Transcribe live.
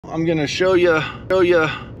I'm gonna show you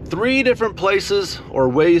 3 different places or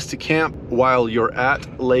ways to camp while you're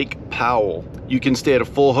at Lake Powell. You can stay at a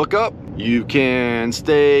full hookup. You can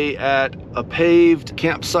stay at a paved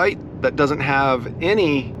campsite that doesn't have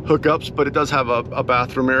any hookups, but it does have a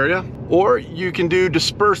bathroom area. Or you can do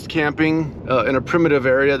dispersed camping in a primitive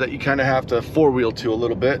area that you kind of have to four-wheel to a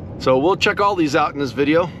little bit. So we'll check all these out in this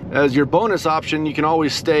video. As your bonus option, you can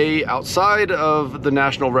always stay outside of the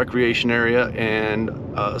National Recreation Area and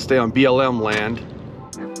stay on BLM land.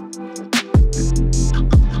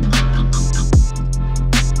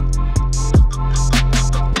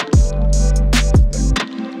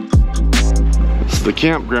 This is the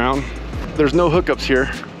campground. There's no hookups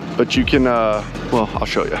here, but you can, well, I'll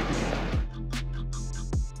show you.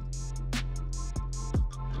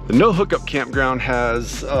 The no hookup campground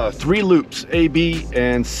has 3 loops, A, B,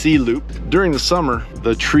 and C loop. During the summer,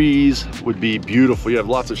 the trees would be beautiful. You have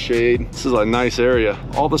lots of shade. This is a nice area.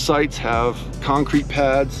 All the sites have concrete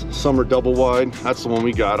pads. Some are double wide. That's the one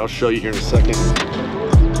we got. I'll show you here in a second.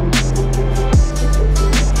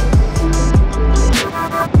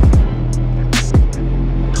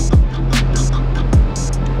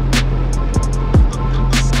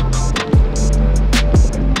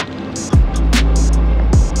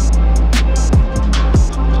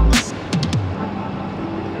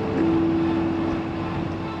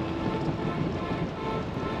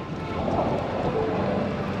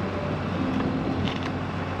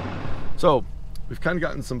 So we've kind of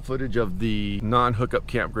gotten some footage of the non-hookup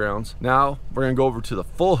campgrounds. Now we're gonna go over to the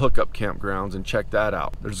full hookup campgrounds and check that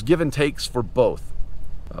out. There's give and takes for both,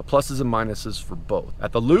 pluses and minuses for both.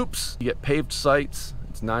 At the loops, you get paved sites,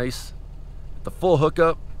 it's nice. At the full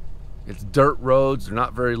hookup, it's dirt roads, they're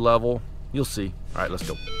not very level. You'll see. All right, let's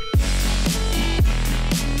go.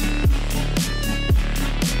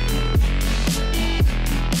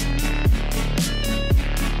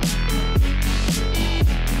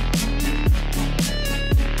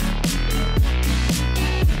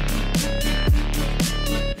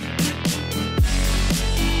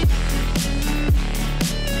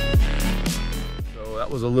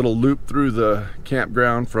 Was a little loop through the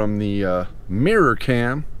campground from the mirror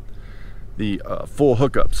cam, the full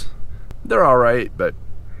hookups. They're all right, but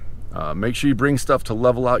make sure you bring stuff to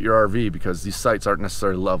level out your RV because these sites aren't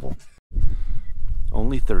necessarily level.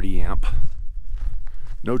 Only 30 amp.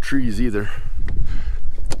 No trees either.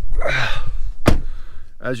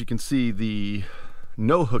 As you can see, the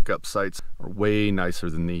no hookup sites are way nicer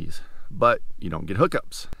than these, but you don't get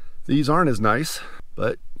hookups. These aren't as nice,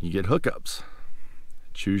 but you get hookups.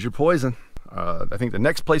 Choose your poison. I think the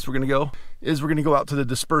next place we're gonna go is we're gonna go out to the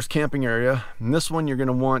dispersed camping area. And this one you're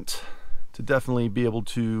gonna want to definitely be able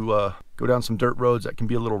to go down some dirt roads that can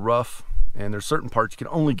be a little rough. And there's certain parts you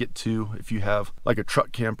can only get to if you have like a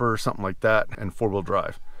truck camper or something like that and 4-wheel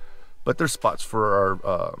drive. But there's spots for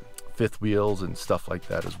our 5th wheels and stuff like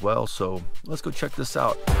that as well. So let's go check this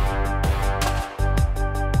out.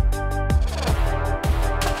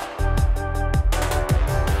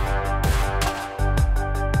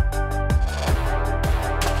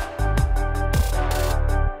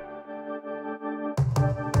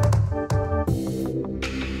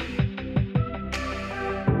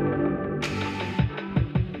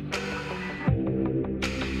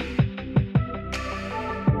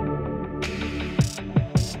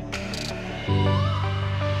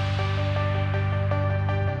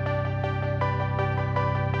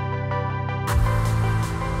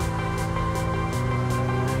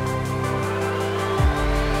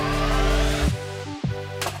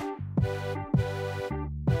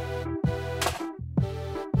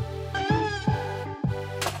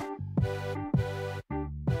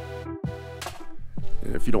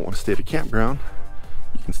 If you don't want to stay at a campground,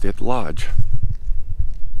 you can stay at the lodge.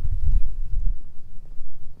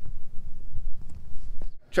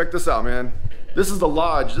 Check this out, man. This is the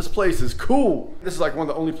lodge. This place is cool. This is like one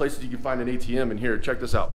of the only places you can find an ATM in here. Check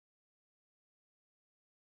this out.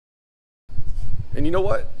 And you know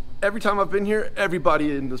what? Every time I've been here,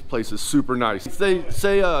 everybody in this place is super nice. They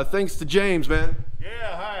say thanks to James, man.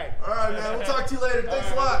 Yeah, hi. All right, man. We'll talk to you later.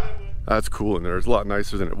 Thanks a lot. That's cool in there. It's a lot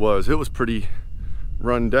nicer than it was. It was pretty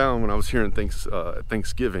run down when I was here in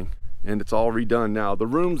Thanksgiving, and it's all redone now. The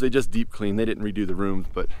rooms, they just deep clean. They didn't redo the rooms,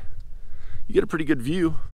 but you get a pretty good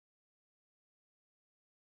view.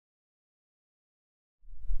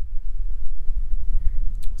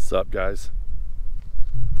 What's up, guys?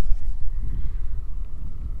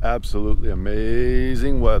 Absolutely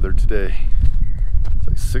amazing weather today. It's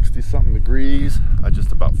like 60 something degrees. I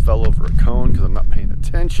just about fell over a cone because I'm not paying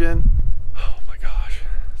attention. Oh my gosh,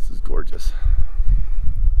 this is gorgeous.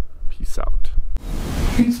 Peace out.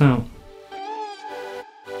 Peace out.